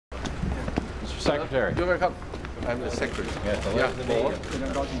Secretary. You're welcome. I'm the secretary.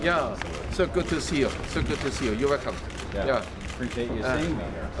 Yeah. So good to see you. So good to see you. You're welcome. Yeah. Appreciate you seeing me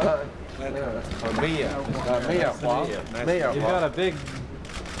here. Mayor. You've got a big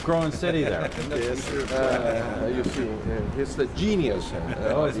growing city there. You see, he's the genius.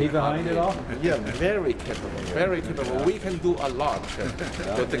 Oh, is he behind it all? Yeah, very capable. Very capable. We can do a lot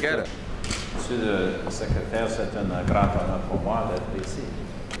together. Monsieur le secrétaire, c'est un grand honneur pour moi d'être ici.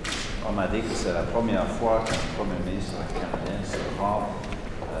 On m'a dit que c'est la première fois qu'un Premier ministre canadien se rend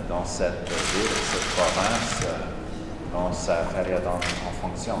dans cette ville, cette province, dans sa période en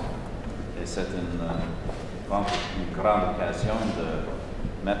fonction. Et c'est une grande occasion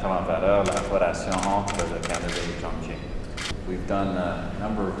de mettre en valeur la relation entre le Canada et Chongqing. We've done a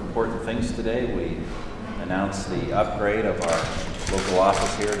number of important things today. We announced the upgrade of our local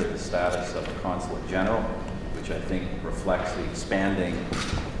office here to the status of a consulate general, which I think reflects the expanding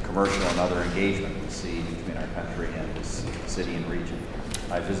commercial and other engagement we see between our country and this city and region.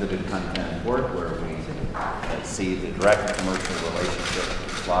 I visited China.mp4 where we see the direct commercial relationship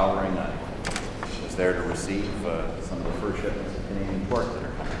flowering. I was there to receive some of the first shipments of Canadian pork that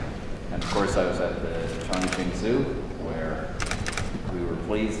are coming. And of course I was at the Chongqing Zoo where we were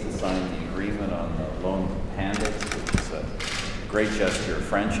pleased to sign the agreement on the lone pandas, which is a great gesture of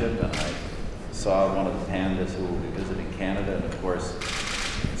friendship, and I saw one of the pandas who will be visiting Canada, and of course,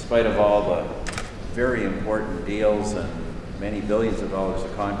 in spite of all the very important deals and many billions of dollars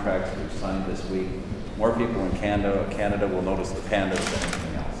of contracts we've signed this week, more people in Canada will notice the pandas than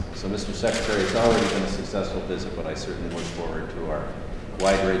anything else. So, Mr. Secretary, it's already been a successful visit, but I certainly look forward to our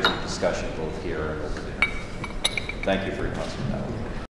wide-ranging discussion both here and over there. Thank you for your hospitality.